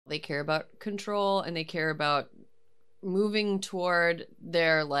They care about control, and they care about moving toward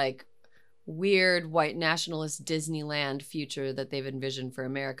their like weird white nationalist Disneyland future that they've envisioned for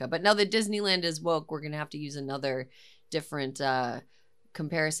America. But now that Disneyland is woke, we're going to have to use another different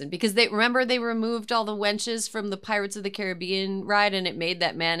comparison, because they removed all the wenches from the Pirates of the Caribbean ride, and it made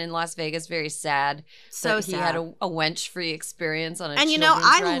that man in Las Vegas very sad. So that sad. He had a wench-free experience on a And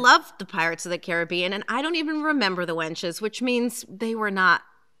I loved the Pirates of the Caribbean, and I don't even remember the wenches, which means they were not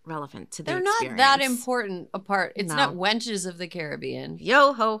relevant to the experience. They're not that important a part. It's not wenches of the Caribbean.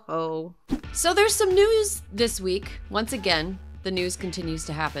 Yo ho ho. So there's some news this week. Once again, the news continues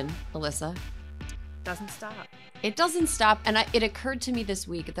to happen, Alyssa. Doesn't stop. It doesn't stop. And it occurred to me this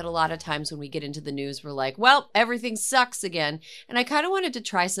week that a lot of times when we get into the news, we're like, well, everything sucks again. And I kind of wanted to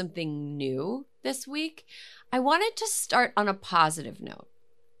try something new this week. I wanted to start on a positive note,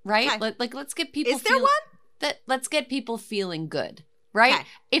 right? Okay. Let's get people Is there one? Let's get people feeling good. Right? Okay.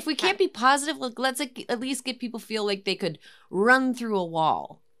 If we can't be positive, let's at least get people feel like they could run through a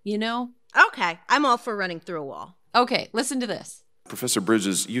wall, you know? Okay. I'm all for running through a wall. Okay, listen to this. Professor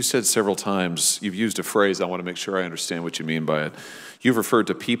Bridges, you said several times, you've used a phrase, I want to make sure I understand what you mean by it. You've referred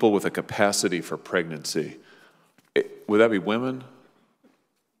to people with a capacity for pregnancy. Would that be women?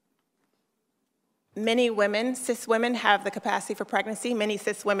 Many women, cis women, have the capacity for pregnancy. Many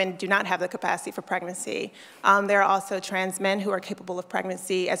cis women do not have the capacity for pregnancy. There are also trans men who are capable of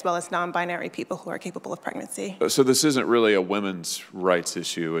pregnancy, as well as non-binary people who are capable of pregnancy. So this isn't really a women's rights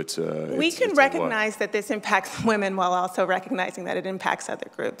issue. We can recognize that this impacts women while also recognizing that it impacts other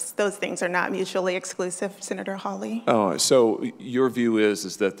groups. Those things are not mutually exclusive, Senator Hawley. Oh, so your view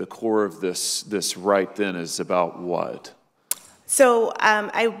is that the core of this right then is about what? So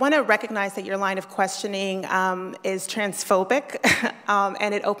I want to recognize that your line of questioning is transphobic,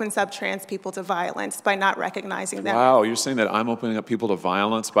 and it opens up trans people to violence by not recognizing them. Wow, you're saying that I'm opening up people to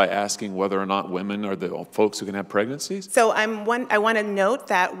violence by asking whether or not women are the folks who can have pregnancies? So I want to note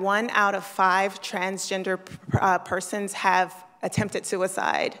that 1 out of 5 transgender persons have attempted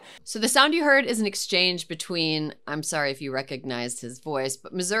suicide. So the sound you heard is an exchange between, I'm sorry if you recognized his voice,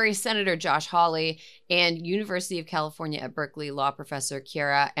 but Missouri Senator Josh Hawley and University of California at Berkeley law professor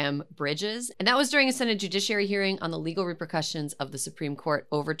Khiara M. Bridges. And that was during a Senate judiciary hearing on the legal repercussions of the Supreme Court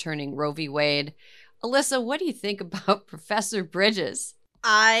overturning Roe v. Wade. Alyssa, what do you think about Professor Bridges?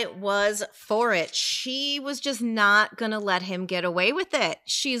 I was for it. She was just not going to let him get away with it.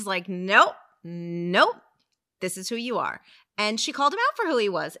 She's like, nope, this is who you are. And she called him out for who he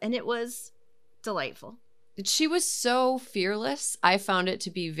was, and it was delightful. She was so fearless. I found it to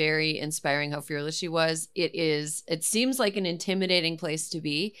be very inspiring how fearless she was. It seems like an intimidating place to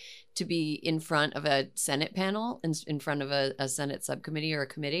be in front of a Senate panel, in front of a Senate subcommittee or a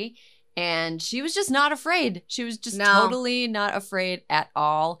committee. And she was just not afraid. She was just totally not afraid at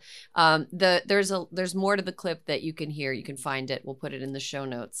all. There's more to the clip that you can hear. You can find it. We'll put it in the show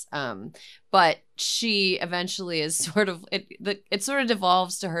notes. But she eventually is sort of it sort of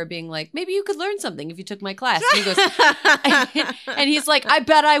devolves to her being like, maybe you could learn something if you took my class. And he goes, and he's like, I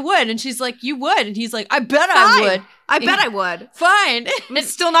bet I would. And she's like, you would. And he's like, I bet I would. I bet I would. Fine. I'm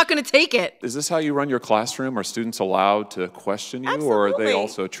still not going to take it. Is this how you run your classroom? Are students allowed to question you? Absolutely. Or are they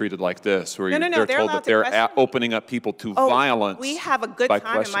also treated like this? Where No, they're told that they're opening up people to violence? We have a good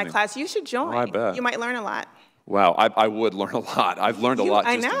time in my class. You should join. Oh, I bet. You might learn a lot. Wow, I would learn a lot. I've learned a lot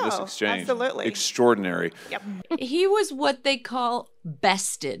just in this exchange. Absolutely. Extraordinary. Yep. He was what they call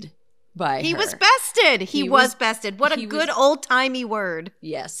bested by her. He was bested. He was bested. What a good old-timey word.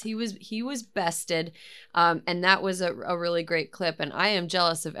 Yes, he was bested. And that was a really great clip. And I am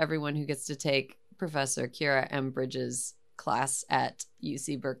jealous of everyone who gets to take Professor Khiara M. Bridges' class at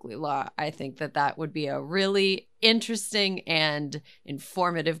UC Berkeley Law. I think that would be a really interesting and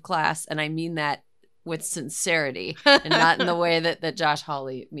informative class. And I mean that with sincerity and not in the way that Josh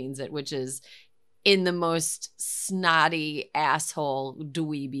Hawley means it, which is in the most snotty asshole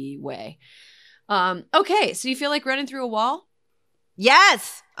dweeby way. Okay, so you feel like running through a wall?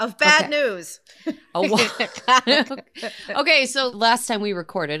 Yes, of bad news. A wall. Okay, so last time we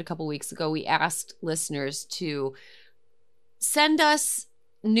recorded a couple weeks ago, we asked listeners to send us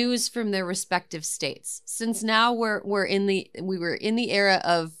news from their respective states. Since now we were in the era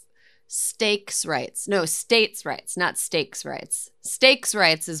of states' rights, not stakes rights. Stakes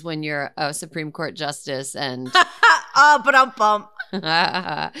rights is when you're a Supreme Court justice and and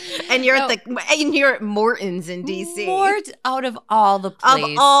you're at Morton's in DC. Out of all the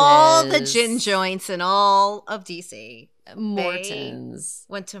places, of all the gin joints in all of DC, Morton's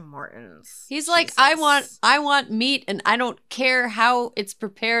went to Morton's. He's like, I want meat, and I don't care how it's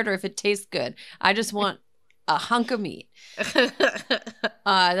prepared or if it tastes good. I just want a hunk of meat.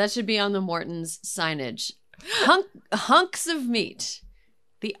 That should be on the Morton's signage. Hunks of meat.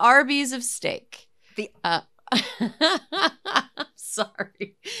 The Arby's of steak.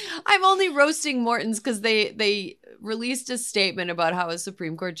 Sorry. I'm only roasting Morton's because they released a statement about how a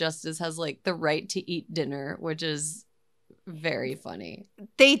Supreme Court justice has like the right to eat dinner, which is very funny.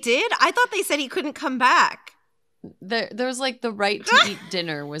 They did? I thought they said he couldn't come back. There's like the right to eat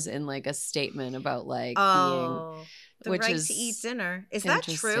dinner was in like a statement about like being, the which right is to eat dinner. Is that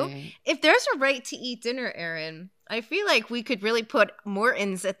true? interesting. If there's a right to eat dinner, Erin, I feel like we could really put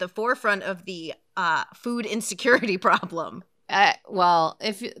Morton's at the forefront of the food insecurity problem. Well,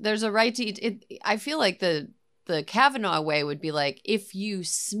 if there's a right to eat it, I feel like the Kavanaugh way would be like, if you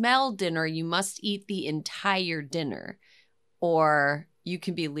smell dinner, you must eat the entire dinner, or you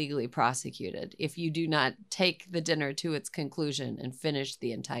can be legally prosecuted if you do not take the dinner to its conclusion and finish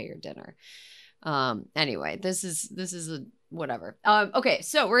the entire dinner. Anyway, this is a whatever. Okay,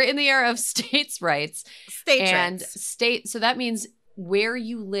 so we're in the era of states' rights. So that means where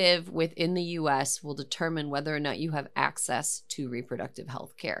you live within the U.S. will determine whether or not you have access to reproductive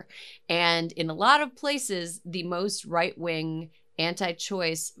health care. And in a lot of places, the most right-wing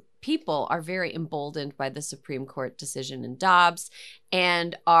anti-choice people are very emboldened by the Supreme Court decision in Dobbs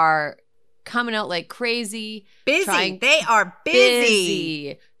and are coming out like crazy. They are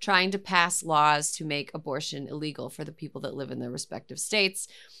busy. Trying to pass laws to make abortion illegal for the people that live in their respective states.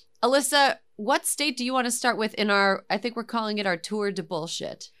 Alyssa, what state do you want to start with in our, I think we're calling it our tour de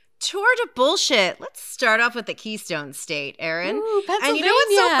bullshit. Tour de bullshit. Let's start off with the Keystone State, Erin. Ooh, Pennsylvania. And you know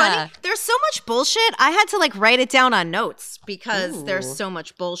what's so funny? There's so much bullshit. I had to like write it down on notes because there's so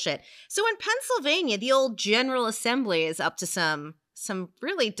much bullshit. So in Pennsylvania, the old General Assembly is up to some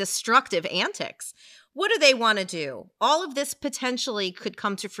really destructive antics. What do they want to do? All of this potentially could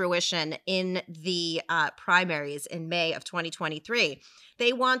come to fruition in the primaries in May of 2023.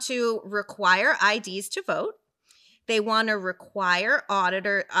 They want to require IDs to vote. They want to require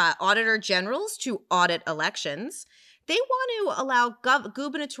auditor generals to audit elections. They want to allow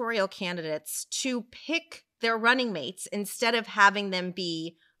gubernatorial candidates to pick their running mates instead of having them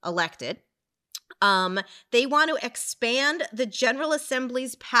be elected. They want to expand the General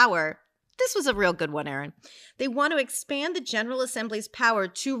Assembly's power. This was a real good one, Erin. They want to expand the General Assembly's power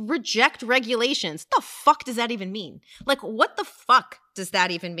to reject regulations. What the fuck does that even mean? Like, what the fuck does that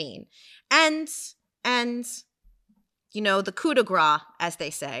even mean? And you know, the coup de grace, as they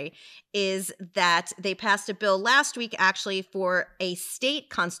say, is that they passed a bill last week actually for a state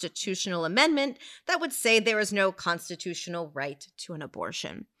constitutional amendment that would say there is no constitutional right to an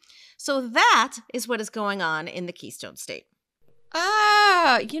abortion. So that is what is going on in the Keystone State.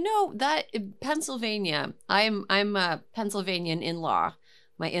 You know, that Pennsylvania, I'm a Pennsylvanian in-law.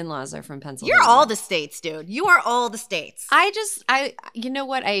 My in-laws are from Pennsylvania. You're all the states, dude. You are all the states. You know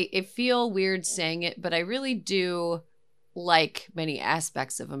what? I feel weird saying it, but I really do like many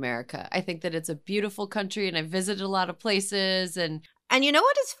aspects of America. I think that it's a beautiful country, and I've visited a lot of places. And you know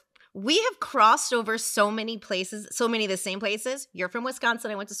what is? We have crossed over so many places, so many of the same places. You're from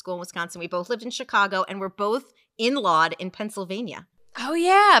Wisconsin. I went to school in Wisconsin. We both lived in Chicago, and we're both in-lawed in Pennsylvania. Oh,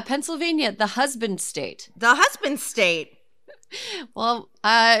 yeah. Pennsylvania, the husband state. The husband state. Well,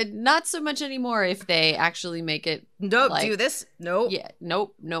 not so much anymore if they actually make it. Nope, do this. Nope. Yeah,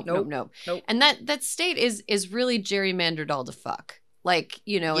 nope. And that state is really gerrymandered all to fuck. Like,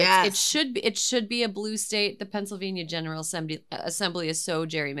 you know, yes. it should be a blue state. The Pennsylvania General Assembly is so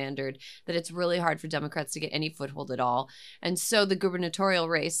gerrymandered that it's really hard for Democrats to get any foothold at all. And so the gubernatorial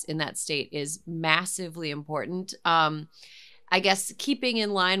race in that state is massively important. I guess keeping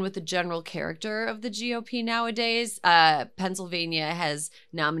in line with the general character of the GOP nowadays, Pennsylvania has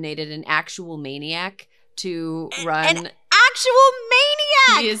nominated an actual maniac to run. An actual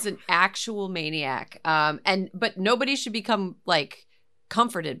maniac! He is an actual maniac. But nobody should become like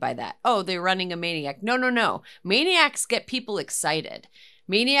comforted by that. Oh, they're running a maniac. No. Maniacs get people excited.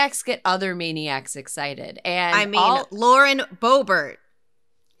 Maniacs get other maniacs excited. And I mean, Lauren Boebert,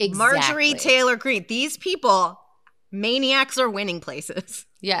 exactly. Marjorie Taylor Greene, these people, maniacs are winning places.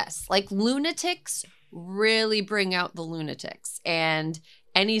 Yes, like lunatics really bring out the lunatics, and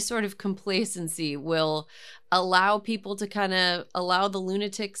any sort of complacency will allow people to kind of allow the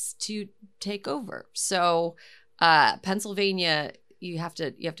lunatics to take over. So Pennsylvania, you have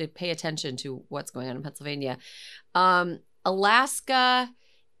to pay attention to what's going on in Pennsylvania. Alaska,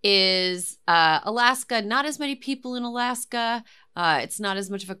 not as many people in Alaska. It's not as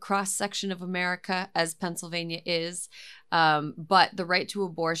much of a cross-section of America as Pennsylvania is. But the right to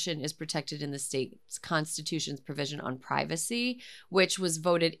abortion is protected in the state's constitution's provision on privacy, which was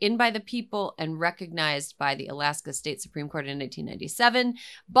voted in by the people and recognized by the Alaska State Supreme Court in 1997.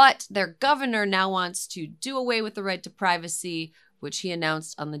 But their governor now wants to do away with the right to privacy, which he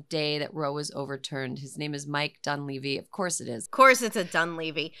announced on the day that Roe was overturned. His name is Mike Dunleavy. Of course it is. Of course it's a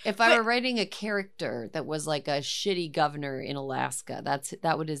Dunleavy. If I were writing a character that was like a shitty governor in Alaska, that's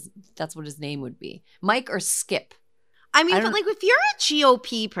what his name would be. Mike or Skip. I mean, but like if you're a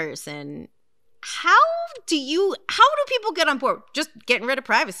GOP person, how do people get on board? Just getting rid of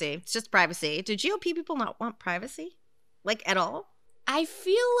privacy. It's just privacy. Do GOP people not want privacy? Like at all? I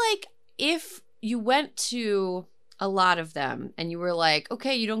feel like if you went to a lot of them and you were like,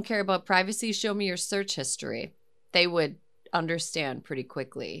 okay, you don't care about privacy, show me your search history, they would understand pretty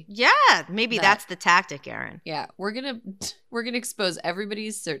quickly. Yeah, maybe that's the tactic, Erin. Yeah, we're gonna expose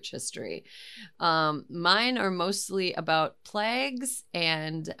everybody's search history. Mine are mostly about plagues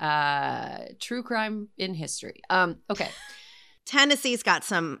and true crime in history. Okay. Tennessee's got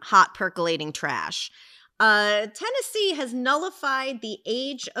some hot percolating trash. Tennessee has nullified the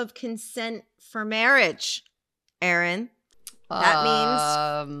age of consent for marriage, Erin. That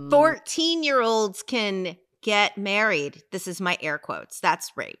means 14-year-olds can get married. This is my air quotes.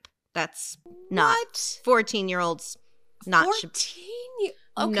 That's rape. That's not. What? 14-year-olds not. 14?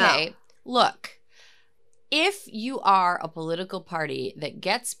 Okay. No. Look, if you are a political party that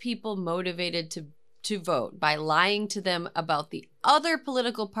gets people motivated to vote by lying to them about the other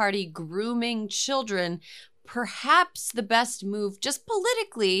political party grooming children, perhaps the best move just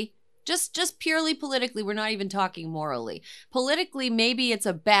politically, just purely politically, we're not even talking morally. Politically, maybe it's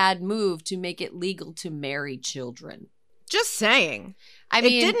a bad move to make it legal to marry children. Just saying. I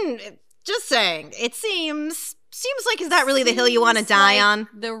mean, just saying. It seems like, is that really the hill you want to die on?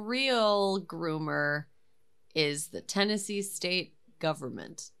 The real groomer is the Tennessee state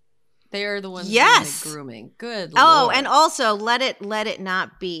government. They're the ones doing the grooming. Good Lord. And also let us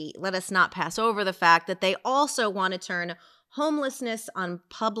not pass over the fact that they also want to turn homelessness on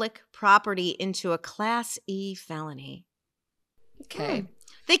public property into a Class E felony. Okay.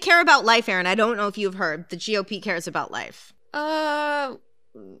 They care about life, Erin. I don't know if you've heard. The GOP cares about life. No,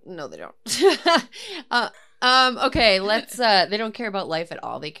 they don't. Okay, they don't care about life at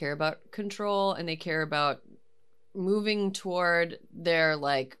all. They care about control, and they care about moving toward their,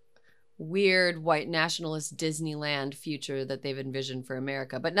 like, weird white nationalist Disneyland future that they've envisioned for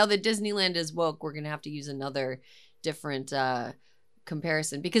America. But now that Disneyland is woke, we're going to have to use another different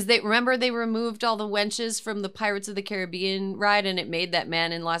comparison, because they removed all the wenches from the Pirates of the Caribbean ride, and it made that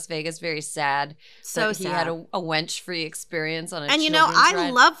man in Las Vegas very sad. So he had a wench-free experience on a and children's I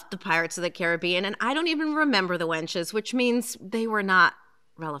ride. loved the Pirates of the Caribbean, and I don't even remember the wenches, which means they were not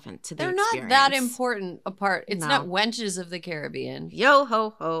relevant to the experience. They're not that important a part. It's not wenches of the Caribbean. Yo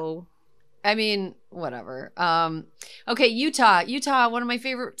ho ho. I mean, whatever. Okay, Utah, one of my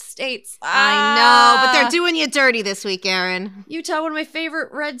favorite states. I know, but they're doing you dirty this week, Erin. Utah, one of my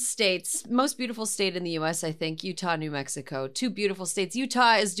favorite red states. Most beautiful state in the U.S., I think. Utah, New Mexico. Two beautiful states.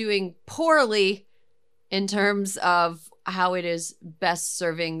 Utah is doing poorly in terms of how it is best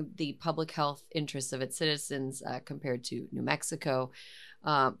serving the public health interests of its citizens compared to New Mexico.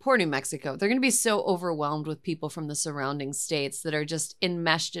 Poor New Mexico. They're going to be so overwhelmed with people from the surrounding states that are just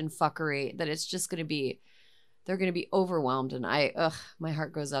enmeshed in fuckery that it's just going to be, they're going to be overwhelmed. And my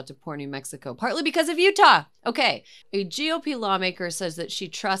heart goes out to poor New Mexico, partly because of Utah. Okay. A GOP lawmaker says that she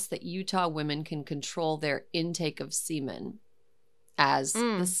trusts that Utah women can control their intake of semen as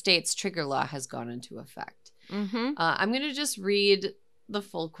the state's trigger law has gone into effect. Mm-hmm. I'm going to just read the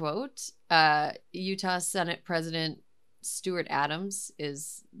full quote. Utah Senate President Stuart Adams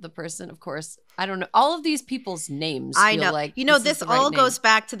is the person, of course. I don't know. All of these people's names. I know. Like this all goes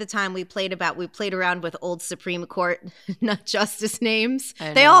back to the time we played around with old Supreme Court not justice names.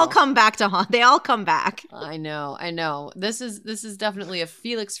 They all come back to haunt. They all come back. I know. This is definitely a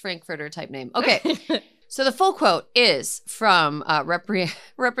Felix Frankfurter type name. Okay. So the full quote is from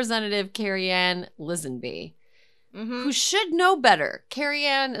Representative Carrie-Ann Lisenby. Mm-hmm. Who should know better.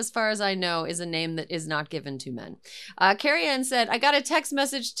 Carrie-Ann, as far as I know, is a name that is not given to men. Carrie-Ann said, I got a text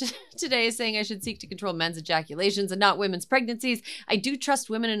message today saying I should seek to control men's ejaculations and not women's pregnancies. I do trust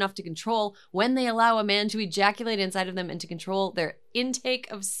women enough to control when they allow a man to ejaculate inside of them and to control their intake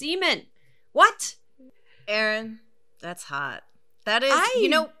of semen. What? Erin, that's hot. That is, you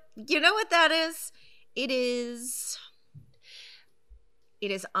know what that is? It is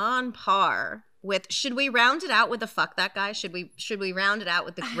on par with, should we round it out with a fuck that guy? Should we round it out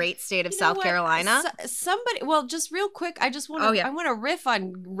with the great state of South Carolina? Well, just real quick, I just want to I want to riff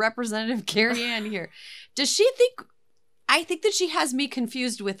on Representative Carrie Ann here. Does she think, I think that she has me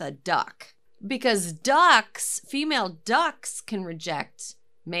confused with a duck, because female ducks can reject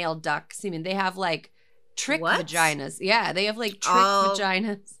male duck semen. They have like trick vaginas. Yeah, they have like trick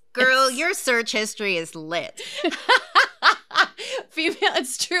vaginas. Girl, your search history is lit.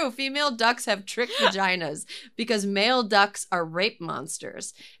 It's true. Female ducks have trick vaginas because male ducks are rape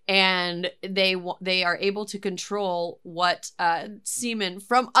monsters, and they are able to control what semen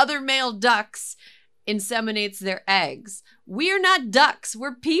from other male ducks inseminates their eggs. We are not ducks.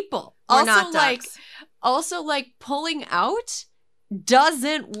 We're people. We're not ducks. Also, pulling out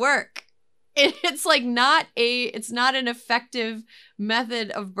doesn't work. It's like it's not an effective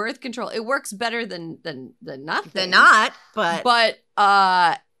method of birth control. It works better than nothing. Than not, but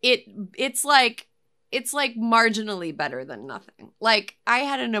it's like marginally better than nothing. Like, I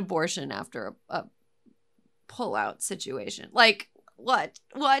had an abortion after a pull out situation. Like, what?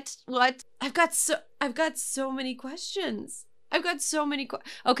 I've got so many questions.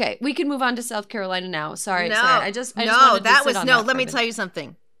 Okay, we can move on to South Carolina now. Sorry. I just wanted to sit on that let me tell you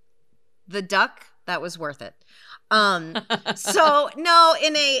something. The duck, that was worth it.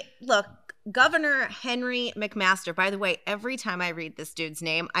 Governor Henry McMaster, by the way, every time I read this dude's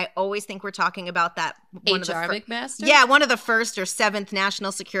name, I always think we're talking about that McMaster? Yeah, one of the first or seventh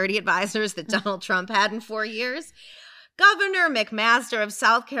national security advisors that Donald Trump had in 4 years. Governor McMaster of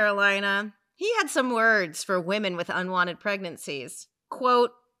South Carolina, he had some words for women with unwanted pregnancies.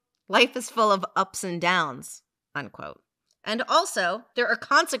 Quote, life is full of ups and downs, unquote. And also, there are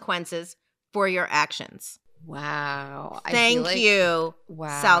consequences for your actions. Wow. Thank you,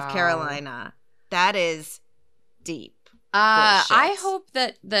 South Carolina. That is deep. I hope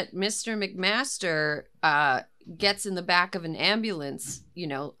that Mr. McMaster gets in the back of an ambulance,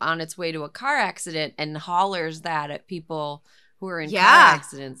 on its way to a car accident, and hollers that at people who are in car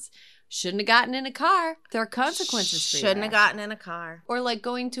accidents. Shouldn't have gotten in a car. There are consequences for Shouldn't have gotten in a car. Or like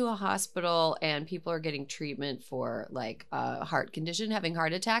going to a hospital and people are getting treatment for like a heart condition, having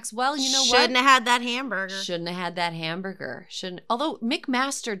heart attacks. Well, you know what? Shouldn't have had that hamburger. Although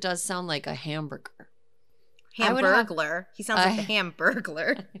McMaster does sound like a hamburger. Hamburglar. He sounds like a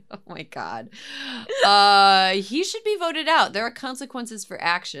hamburglar. Oh my God. He should be voted out. There are consequences for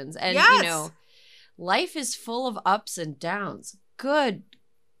actions. And, life is full of ups and downs. Good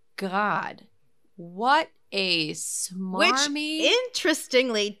God. What a smarmy. Which,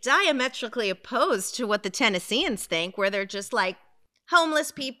 interestingly, diametrically opposed to what the Tennesseans think, where they're just like,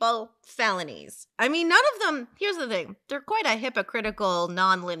 homeless people, felonies. I mean, none of them, here's the thing, they're quite a hypocritical,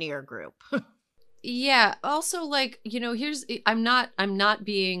 nonlinear group. Yeah. Also, I'm not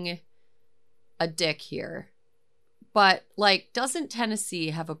being a dick here, but doesn't Tennessee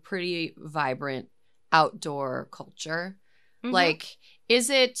have a pretty vibrant outdoor culture? Mm-hmm.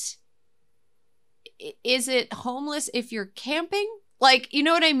 Is it homeless if you're camping? You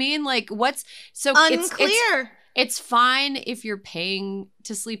know what I mean? Unclear. It's fine if you're paying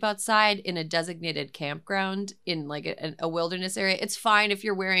to sleep outside in a designated campground in a wilderness area. It's fine if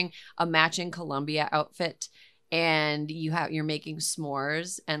you're wearing a matching Columbia outfit and you're making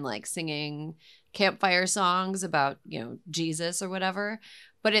s'mores and singing campfire songs about, Jesus or whatever.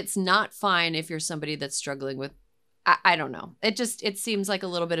 But it's not fine if you're somebody that's struggling with, I don't know. It seems like a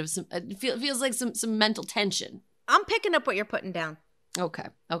little bit of it feels like some mental tension. I'm picking up what you're putting down. Okay.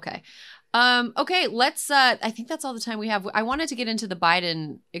 Let's I think that's all the time we have. I wanted to get into the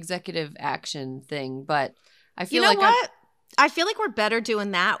Biden executive action thing, but I feel I feel like we're better doing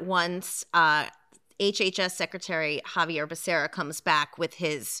that once HHS Secretary Javier Becerra comes back with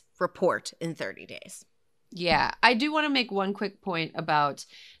his report in 30 days. Yeah, I do want to make one quick point about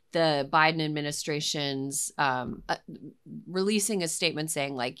the Biden administration's releasing a statement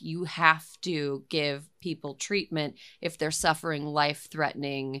saying you have to give people treatment if they're suffering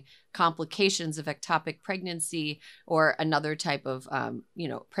life-threatening complications of ectopic pregnancy or another type of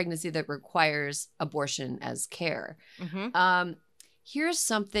pregnancy that requires abortion as care. Mm-hmm. Here's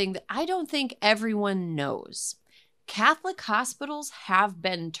something that I don't think everyone knows. Catholic hospitals have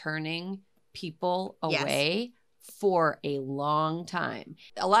been turning people away for a long time.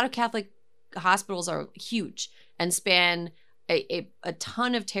 A lot of Catholic hospitals are huge and span a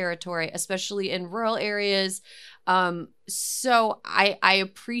ton of territory, especially in rural areas. So I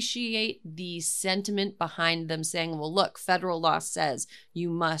appreciate the sentiment behind them saying, well, look, federal law says you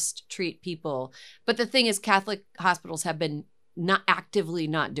must treat people. But the thing is, Catholic hospitals have been not actively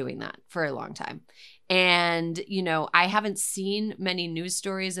not doing that for a long time. And, you know, I haven't seen many news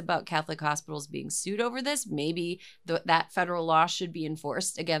stories about Catholic hospitals being sued over this. Maybe that federal law should be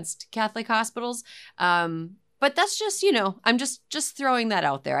enforced against Catholic hospitals. But that's just, you know, I'm just throwing that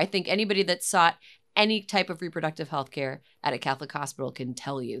out there. I think anybody that sought any type of reproductive health care at a Catholic hospital can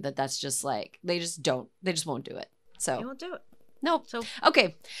tell you that that's just like, they just won't do it. So They won't do it. Nope. So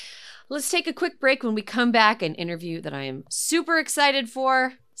okay. Let's take a quick break. When we come back, an interview that I am super excited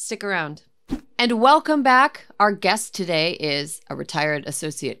for. Stick around. And welcome back. Our guest today is a retired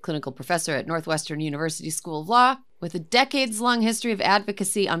associate clinical professor at Northwestern University School of Law with a decades-long history of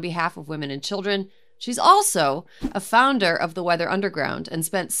advocacy on behalf of women and children. She's also a founder of the Weather Underground and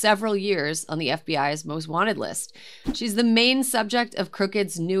spent several years on the FBI's most wanted list. She's the main subject of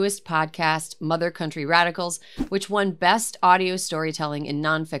Crooked's newest podcast, Mother Country Radicals, which won Best Audio Storytelling in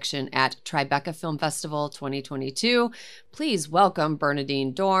Nonfiction at Tribeca Film Festival 2022. Please welcome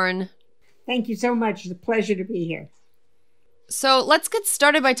Bernardine Dohrn. Thank you so much. It's a pleasure to be here. So let's get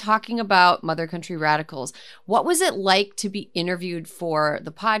started by talking about Mother Country Radicals. What was it like to be interviewed for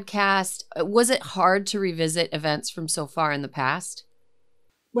the podcast? Was it hard to revisit events from so far in the past?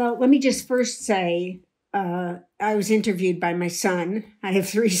 Well, let me just first say I was interviewed by my son. I have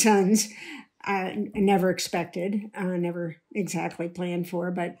 3 sons. I never expected, never exactly planned for,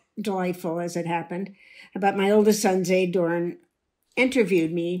 but delightful as it happened. But my oldest son, Zaid Dohrn,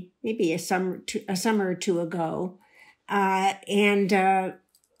 interviewed me maybe a summer or two ago. You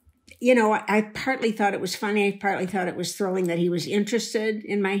know, I partly thought it was funny. I partly thought it was thrilling that he was interested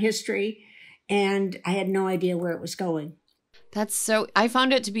in my history, and I had no idea where it was going. I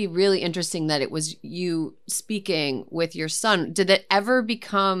found it to be really interesting that it was you speaking with your son. Did it ever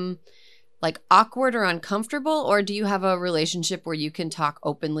become like awkward or uncomfortable, or do you have a relationship where you can talk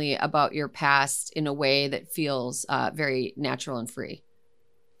openly about your past in a way that feels very natural and free?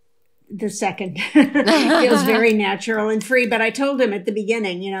 The second. It feels very natural and free. But I told him at the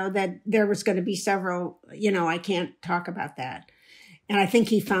beginning, you know, that there was going to be several, you know, I can't talk about that. And I think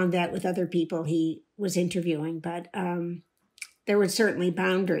he found that with other people he was interviewing. But there were certainly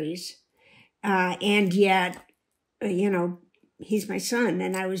boundaries. And yet, you know, he's my son.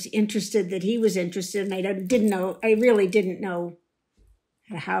 And I was interested that he was interested. And I really didn't know.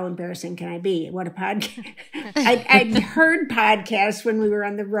 How embarrassing can I be? What a podcast. I'd heard podcasts when we were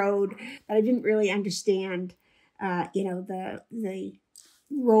on the road, but I didn't really understand, you know, the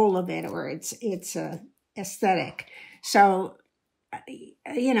role of it or its aesthetic. So,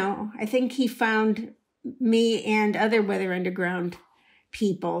 you know, I think he found me and other Weather Underground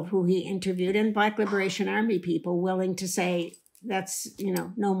people who he interviewed and Black Liberation Army people willing to say, that's, you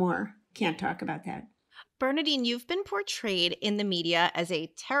know, no more. Can't talk about that. Bernardine, you've been portrayed in the media as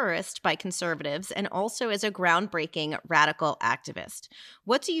a terrorist by conservatives and also as a groundbreaking radical activist.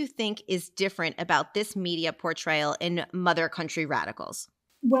 What do you think is different about this media portrayal in Mother Country Radicals?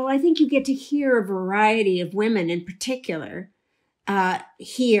 Well, I think you get to hear a variety of women in particular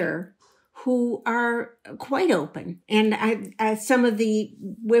here who are quite open. And some of the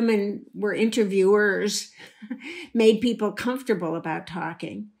women were interviewers, made people comfortable about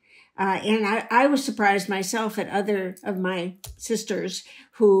talking. And I was surprised myself at other of my sisters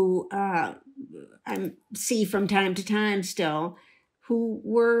who I see from time to time still, who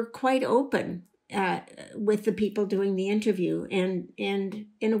were quite open with the people doing the interview and in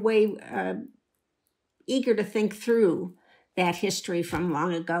a way eager to think through that history from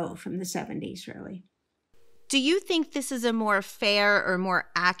long ago, from the 70s, really. Do you think this is a more fair or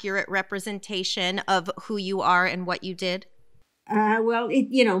more accurate representation of who you are and what you did? Well,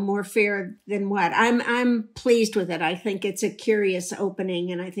 you know, more fair than what? I'm pleased with it. I think it's a curious opening,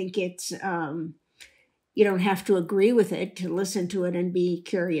 and I think it's you don't have to agree with it to listen to it and be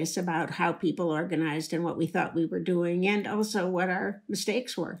curious about how people organized and what we thought we were doing, and also what our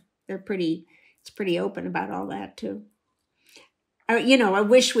mistakes were. It's pretty open about all that too. You know, I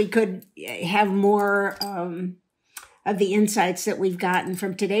wish we could have more of the insights that we've gotten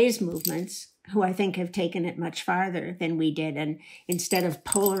from today's movements, who I think have taken it much farther than we did. And instead of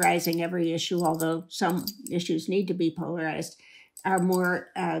polarizing every issue, although some issues need to be polarized, are more,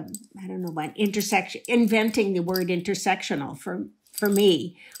 inventing the word intersectional for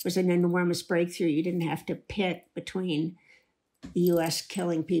me was an enormous breakthrough. You didn't have to pick between the U.S.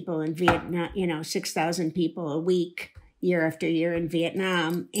 killing people in Vietnam, you know, 6,000 people a week, year after year in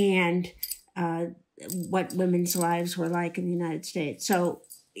Vietnam, and what women's lives were like in the United States. So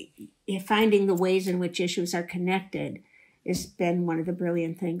finding the ways in which issues are connected has been one of the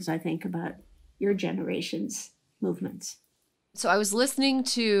brilliant things I think about your generation's movements. So I was listening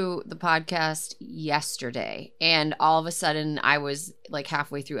to the podcast yesterday, and all of a sudden I was like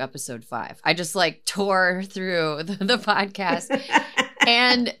halfway through episode 5. I just like tore through the podcast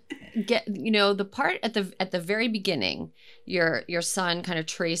and the part at the very beginning, your son kind of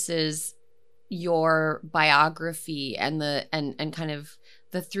traces your biography and kind of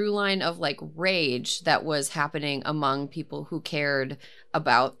the through line of like rage that was happening among people who cared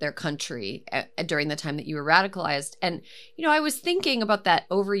about their country during the time that you were radicalized. And, I was thinking about that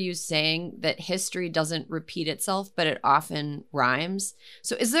overused saying that history doesn't repeat itself, but it often rhymes.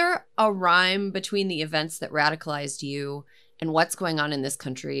 So is there a rhyme between the events that radicalized you and what's going on in this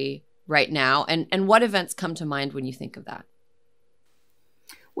country right now? And what events come to mind when you think of that?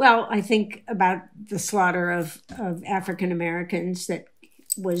 Well, I think about the slaughter of African Americans that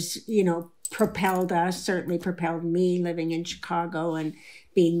was, propelled us, certainly propelled me living in Chicago and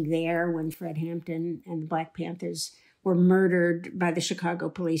being there when Fred Hampton and the Black Panthers were murdered by the Chicago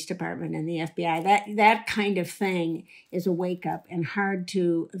Police Department and the FBI. That kind of thing is a wake up and hard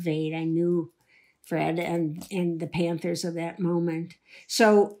to evade. I knew Fred and the Panthers of that moment.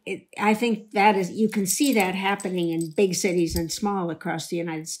 So I think that is, you can see that happening in big cities and small across the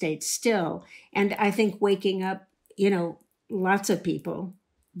United States still. And I think waking up, lots of people,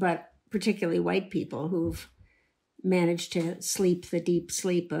 but particularly white people who've managed to sleep the deep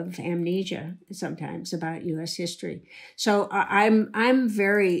sleep of amnesia sometimes about U.S. history. So I'm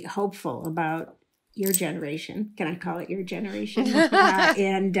very hopeful about your generation. Can I call it your generation?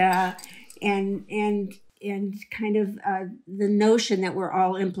 And kind of the notion that we're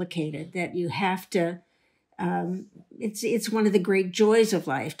all implicated, that you have to, it's one of the great joys of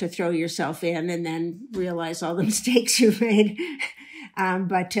life to throw yourself in and then realize all the mistakes you've made.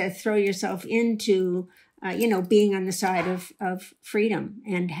 But to throw yourself into, being on the side of freedom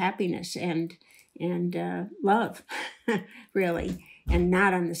and happiness and love, really, and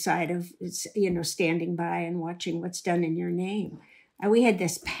not on the side of, standing by and watching what's done in your name. We had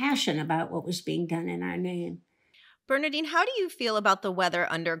this passion about what was being done in our name. Bernardine, how do you feel about the Weather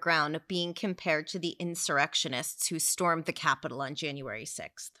Underground being compared to the insurrectionists who stormed the Capitol on January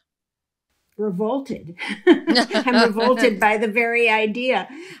 6th? Revolted. I'm revolted by the very idea.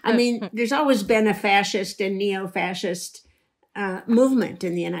 I mean, there's always been a fascist and neo-fascist movement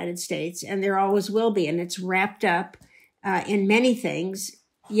in the United States, and there always will be. And it's wrapped up in many things,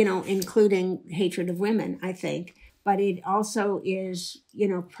 including hatred of women, I think. But it also is,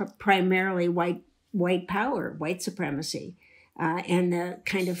 primarily white power, white supremacy, and the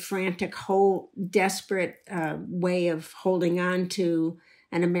kind of frantic, desperate way of holding on to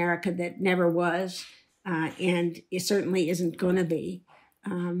an America that never was, and it certainly isn't going to be.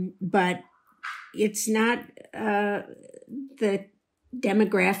 But it's not the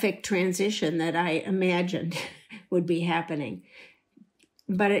demographic transition that I imagined would be happening.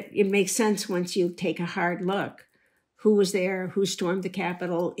 But it makes sense once you take a hard look. Who was there? Who stormed the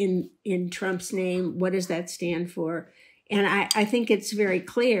Capitol in Trump's name? What does that stand for? And I think it's very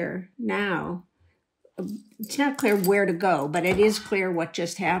clear now. It's not clear where to go, but it is clear what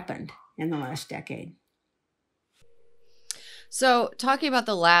just happened in the last decade. So talking about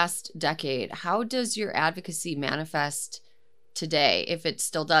the last decade, how does your advocacy manifest today, if it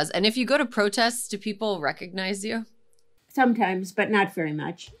still does? And if you go to protests, do people recognize you? Sometimes, but not very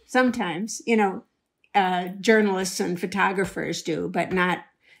much. Sometimes, journalists and photographers do, but not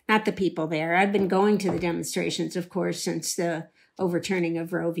the people there. I've been going to the demonstrations, of course, since the overturning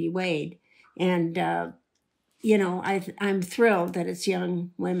of Roe v. Wade. And, I'm thrilled that it's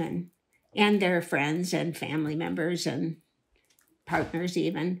young women and their friends and family members and partners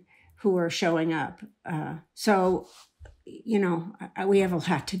even who are showing up. So, we have a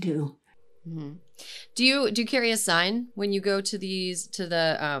lot to do. Mm-hmm. Do you carry a sign when you go to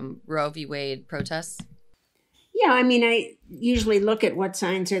the Roe v. Wade protests? Yeah, I mean, I usually look at what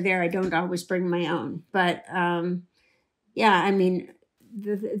signs are there. I don't always bring my own, but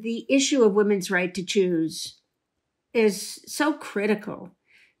the issue of women's right to choose is so critical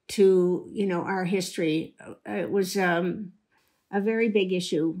to our history. It was a very big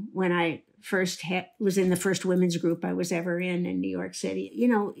issue when I first was in the first women's group I was ever in New York City.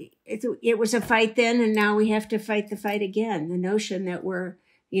 It was a fight then, and now we have to fight the fight again. The notion that we're,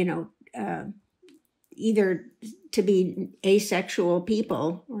 either to be asexual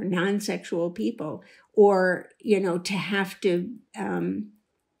people or non-sexual people, or, to have to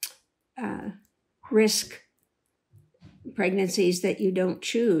risk pregnancies that you don't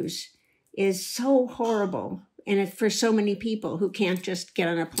choose is so horrible. And for so many people who can't just get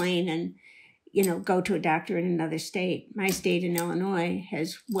on a plane and, go to a doctor in another state. My state in Illinois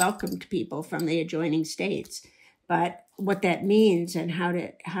has welcomed people from the adjoining states, but what that means and how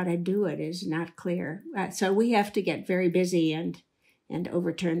to do it is not clear. So we have to get very busy and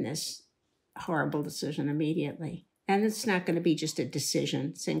overturn this horrible decision immediately. And it's not going to be just a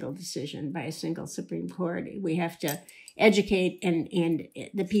single decision by a single Supreme Court. We have to educate and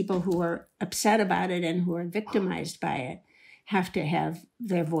the people who are upset about it and who are victimized by it have to have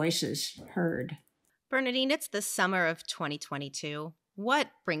their voices heard. Bernardine, it's the summer of 2022. What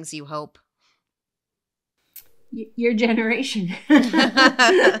brings you hope? Your generation. And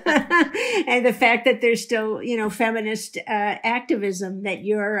the fact that there's still, feminist activism, that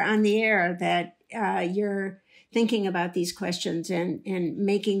you're on the air, that you're thinking about these questions and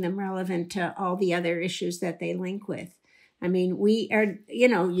making them relevant to all the other issues that they link with. I mean, we are,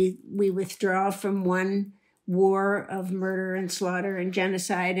 we withdraw from one war of murder and slaughter and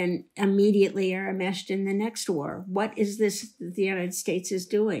genocide and immediately are enmeshed in the next war. What is this the United States is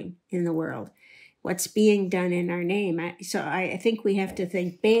doing in the world? What's being done in our name? So I think we have to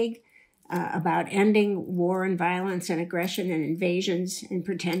think big about ending war and violence and aggression and invasions and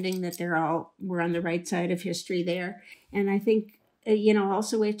pretending that we're on the right side of history there. And I think,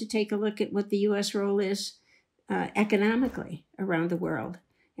 also we have to take a look at what the U.S. role is economically around the world.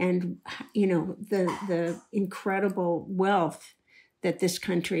 And, the incredible wealth that this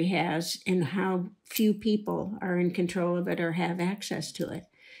country has and how few people are in control of it or have access to it.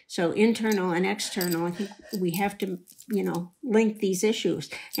 So internal and external, I think we have to, link these issues.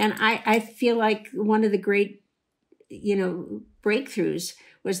 And I feel like one of the great, breakthroughs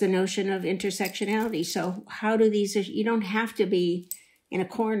was the notion of intersectionality. So how do these, you don't have to be in a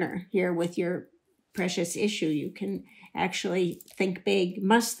corner here with your precious issue. You can actually think big,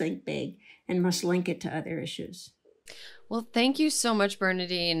 must think big, and must link it to other issues. Well, thank you so much,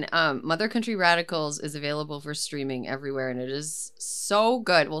 Bernardine. Mother Country Radicals is available for streaming everywhere, and it is so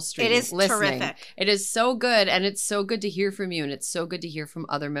good. Well, streaming, it is listening. Terrific. It is so good, and it's so good to hear from you, and it's so good to hear from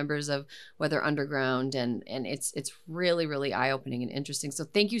other members of Weather Underground, and it's really, really eye-opening and interesting. So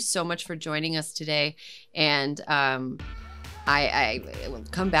thank you so much for joining us today, and I will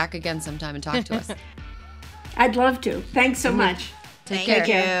come back again sometime and talk to us. I'd love to. Thanks so much. Take care.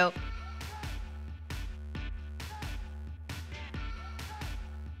 Thank you.